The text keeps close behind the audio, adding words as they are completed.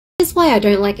This is why I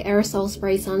don't like aerosol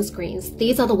spray sunscreens.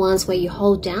 These are the ones where you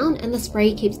hold down and the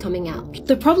spray keeps coming out.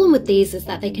 The problem with these is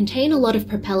that they contain a lot of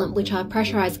propellant, which are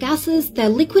pressurized gases. They're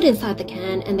liquid inside the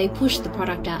can and they push the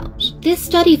product out. This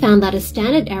study found that a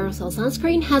standard aerosol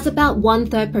sunscreen has about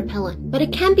 1/3 propellant, but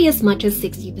it can be as much as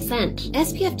 60%.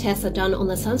 SPF tests are done on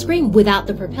the sunscreen without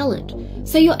the propellant,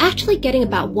 so you're actually getting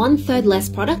about 1/3 less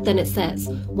product than it says.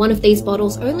 One of these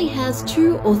bottles only has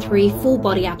 2 or 3 full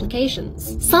body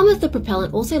applications. Some of the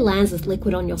propellant also lands as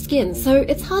liquid on your skin, so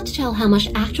it's hard to tell how much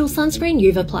actual sunscreen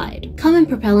you've applied. Common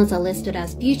propellants are listed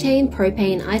as butane,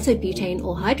 propane, isobutane,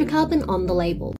 or hydrocarbon on the label.